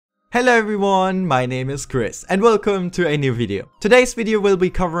Hello everyone, my name is Chris and welcome to a new video. Today's video will be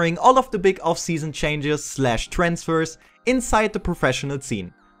covering all of the big off-season changes / transfers inside the professional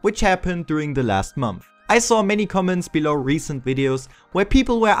scene, which happened during the last month. I saw many comments below recent videos where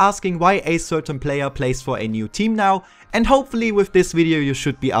people were asking why a certain player plays for a new team now, and hopefully with this video you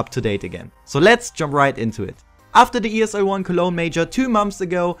should be up to date again. So let's jump right into it. After the ESL One Cologne Major 2 months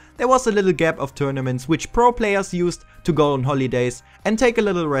ago, there was a little gap of tournaments which pro players used to go on holidays and take a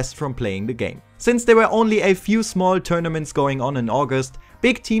little rest from playing the game. Since there were only a few small tournaments going on in August,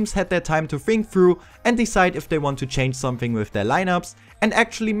 big teams had their time to think through and decide if they want to change something with their lineups, and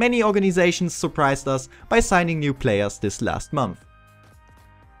actually many organizations surprised us by signing new players this last month.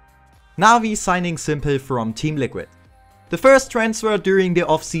 Na'Vi signing Simple from Team Liquid. The first transfer during the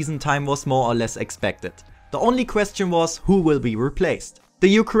off-season time was more or less expected. The only question was who will be replaced. The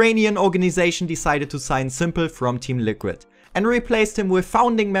Ukrainian organization decided to sign Simple from Team Liquid and replaced him with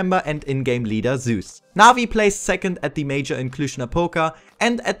founding member and in-game leader Zeus. Na'Vi placed second at the major in Cluj-Napoca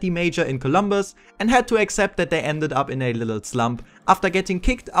and at the major in Columbus and had to accept that they ended up in a little slump after getting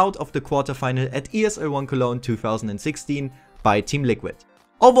kicked out of the quarterfinal at ESL One Cologne 2016 by Team Liquid.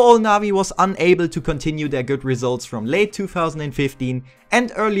 Overall, Na'Vi was unable to continue their good results from late 2015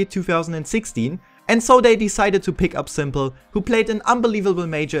 and early 2016, and so they decided to pick up Simple, who played an unbelievable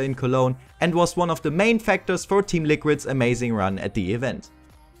major in Cologne and was one of the main factors for Team Liquid's amazing run at the event.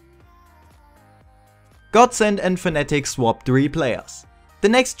 Godsend and Fnatic swapped 3 players. The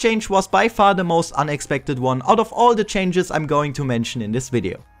next change was by far the most unexpected one out of all the changes I'm going to mention in this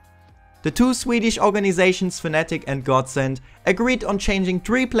video. The two Swedish organizations Fnatic and Godsend agreed on changing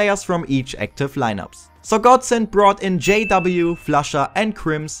 3 players from each active lineups. So Godsend brought in JW, Flusher and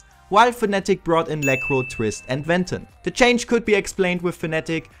chhrz, while Fnatic brought in Lekro, Twist and Venton. The change could be explained with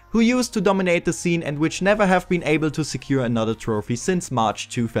Fnatic, who used to dominate the scene and which never have been able to secure another trophy since March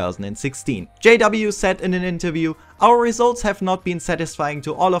 2016. JW said in an interview, "Our results have not been satisfying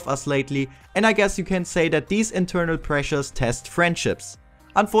to all of us lately, and I guess you can say that these internal pressures test friendships.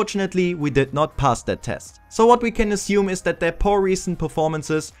 Unfortunately, we did not pass that test." So what we can assume is that their poor recent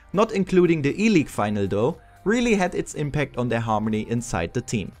performances, not including the E-League final though, really had its impact on their harmony inside the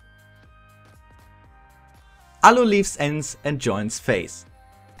team. Alu leaves ENCE and joins FaZe.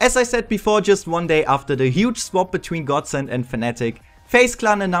 As I said before, just one day after the huge swap between Godsend and Fnatic, FaZe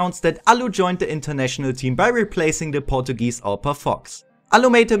Clan announced that Alu joined the international team by replacing the Portuguese Alper Fox.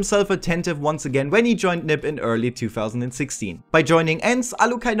 Alu made himself attentive once again when he joined NiP in early 2016. By joining ENCE,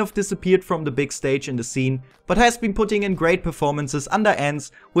 Alu kind of disappeared from the big stage in the scene, but has been putting in great performances under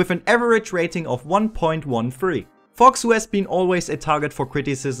ENCE with an average rating of 1.13. Fox, who has been always a target for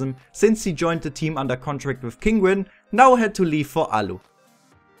criticism since he joined the team under contract with Kinguin, now had to leave for Alu.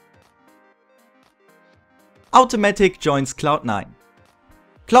 Automatic joins Cloud9.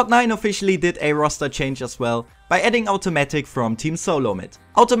 Cloud9 officially did a roster change as well by adding Automatic from Team Solomid.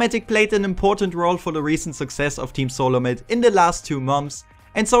 Automatic played an important role for the recent success of Team Solomid in the last 2 months,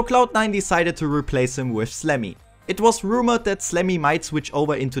 and so Cloud9 decided to replace him with Slemmy. It was rumored that Slemmy might switch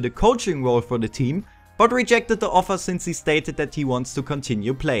over into the coaching role for the team, but rejected the offer since he stated that he wants to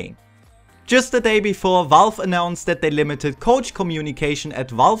continue playing. Just the day before, Valve announced that they limited coach communication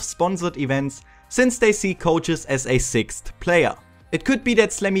at Valve sponsored events since they see coaches as a 6th player. It could be that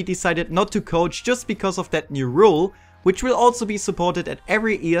Slemmy decided not to coach just because of that new rule, which will also be supported at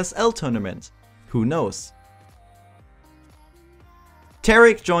every ESL tournament. Who knows?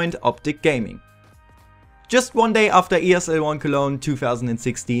 Tarek joined Optic Gaming. Just one day after ESL One Cologne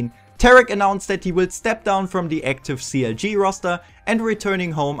 2016, Tarek announced that he will step down from the active CLG roster and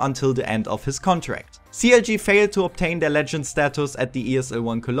returning home until the end of his contract. CLG failed to obtain their legend status at the ESL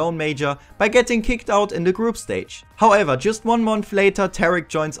One Cologne Major by getting kicked out in the group stage. However, just 1 month later, Tarek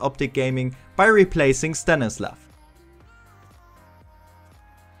joins Optic Gaming by replacing Stanislav.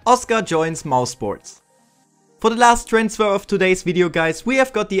 Oscar joins mousesports. For the last transfer of today's video, guys, we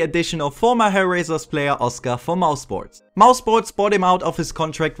have got the addition of former Hellraisers player Oscar for mousesports. mousesports bought him out of his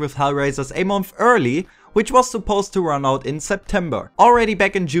contract with Hellraisers a month early, which was supposed to run out in September. Already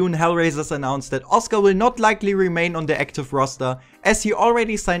back in June, Hellraisers announced that Oscar will not likely remain on the active roster, as he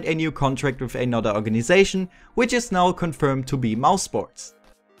already signed a new contract with another organization, which is now confirmed to be mousesports.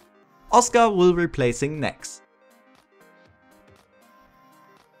 Oscar will be replacing Nex.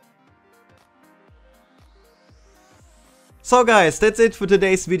 So guys, that's it for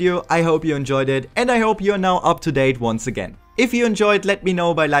today's video. I hope you enjoyed it and I hope you are now up to date once again. If you enjoyed, let me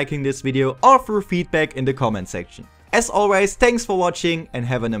know by liking this video or through feedback in the comment section. As always, thanks for watching and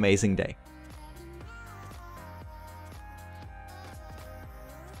have an amazing day.